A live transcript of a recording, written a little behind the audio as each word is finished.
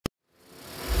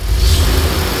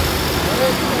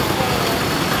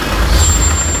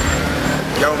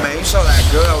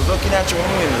looking at you when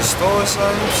we were in the store or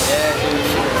something? Yeah, she was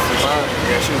fine.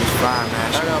 Yeah, she was fine, man.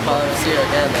 I don't know if I'll ever see her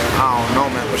again, man. I don't know,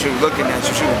 man, but she was looking at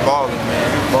you. She was balling,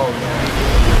 man. She was balling.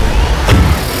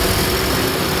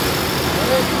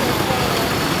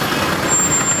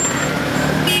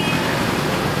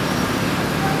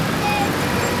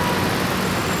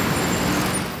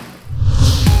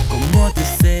 Como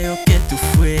deseo que tú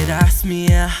fueras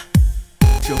mía,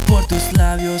 yo por tus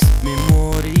labios me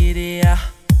moriría.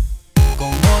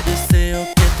 Como deseo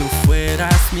que tú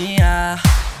fueras mía,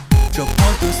 yo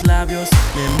por tus labios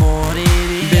me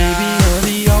moriría. Baby, you're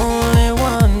the only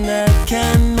one that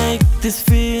can make this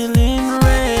feeling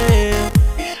real.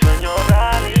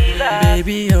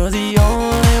 Baby, you're the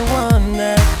only one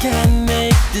that can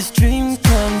make this dream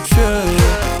come true.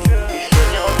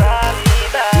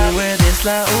 Tú eres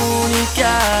la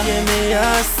única que me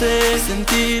hace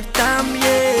sentir tan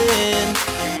bien.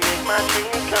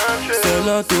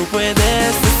 Solo tú puedes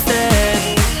hacer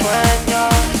mi sueño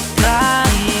realidad.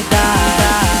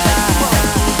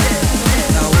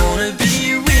 I wanna be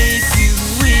with you,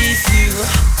 with you.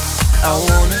 I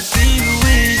wanna be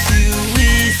with you,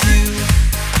 with you.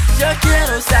 Yo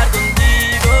quiero estar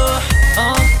contigo,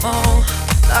 oh, oh.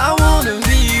 I wanna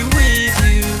be with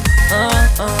you, oh,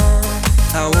 oh.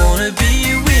 I wanna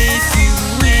be with you,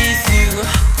 with you.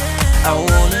 I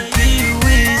wanna be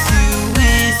with you,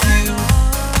 with you.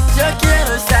 Yo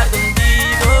quiero estar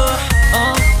contigo,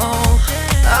 oh, oh.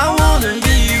 I wanna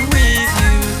be with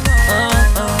you, oh,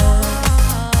 oh.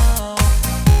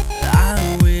 I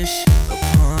wish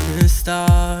upon a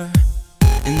star,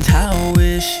 and I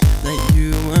wish that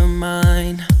you were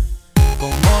mine.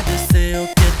 Como deseo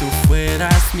que tú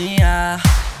fueras mía,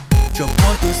 yo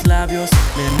por tus labios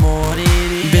me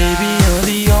moriría. Baby, you're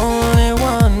the only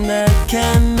one that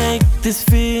can make this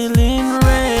feeling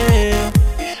real.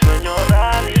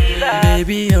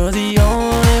 Baby, you're the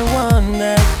only one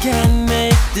that can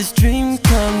make this dream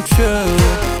come true.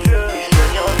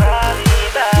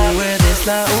 Tú eres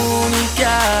la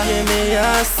única que me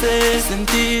hace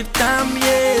sentir tan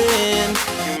bien.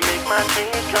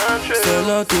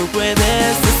 Solo tú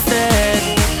puedes hacer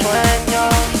mi sueño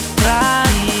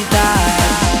realidad.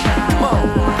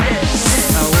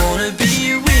 I wanna be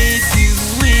with you,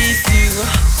 with you.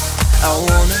 I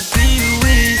wanna be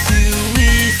with you,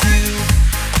 with you.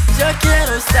 Yo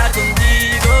quiero estar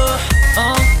contigo,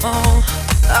 oh, oh.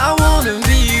 I wanna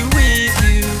be with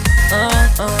you, oh,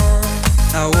 oh.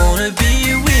 I wanna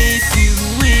be with you,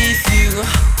 with you.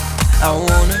 I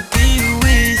wanna be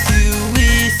with you,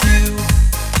 with you.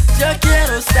 Yo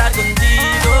quiero estar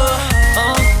contigo,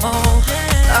 oh, oh.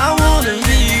 I wanna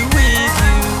be with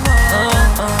you, oh,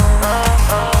 oh.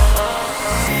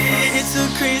 It's a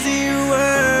crazy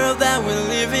world that we're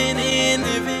living in,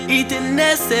 y te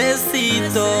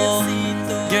necesito,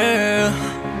 girl,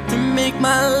 to make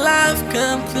my life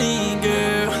complete,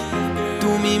 girl.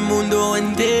 Tú mi mundo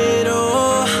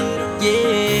entero,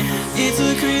 yeah. It's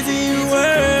a crazy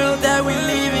world that we're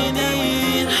living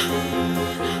in,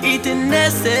 y te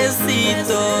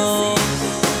necesito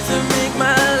to make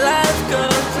my life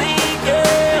complete,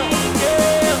 girl,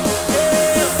 girl,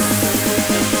 girl.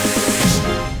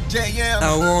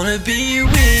 I wanna be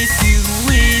with you,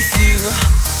 with you.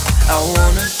 I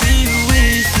wanna be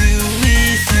with you,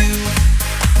 with you.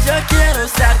 Yo quiero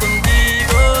estar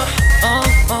contigo, oh,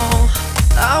 oh.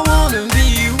 I wanna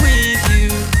be with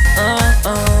you, oh,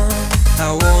 oh.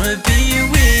 I wanna be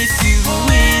with you,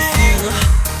 with you.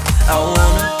 I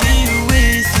wanna be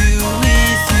with you,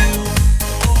 with you.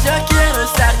 Yo quiero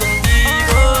estar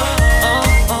contigo, oh,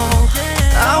 oh.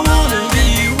 I wanna be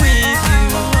with you,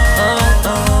 oh,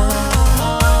 oh.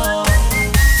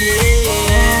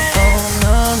 Yeah, oh,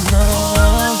 no, no,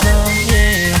 no,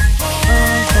 yeah.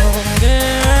 Oh,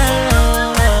 girl, no,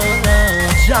 no.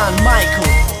 John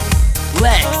Michael,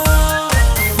 Lex,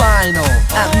 Final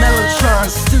at Mellotron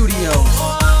Studios.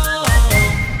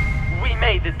 We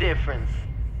made the difference.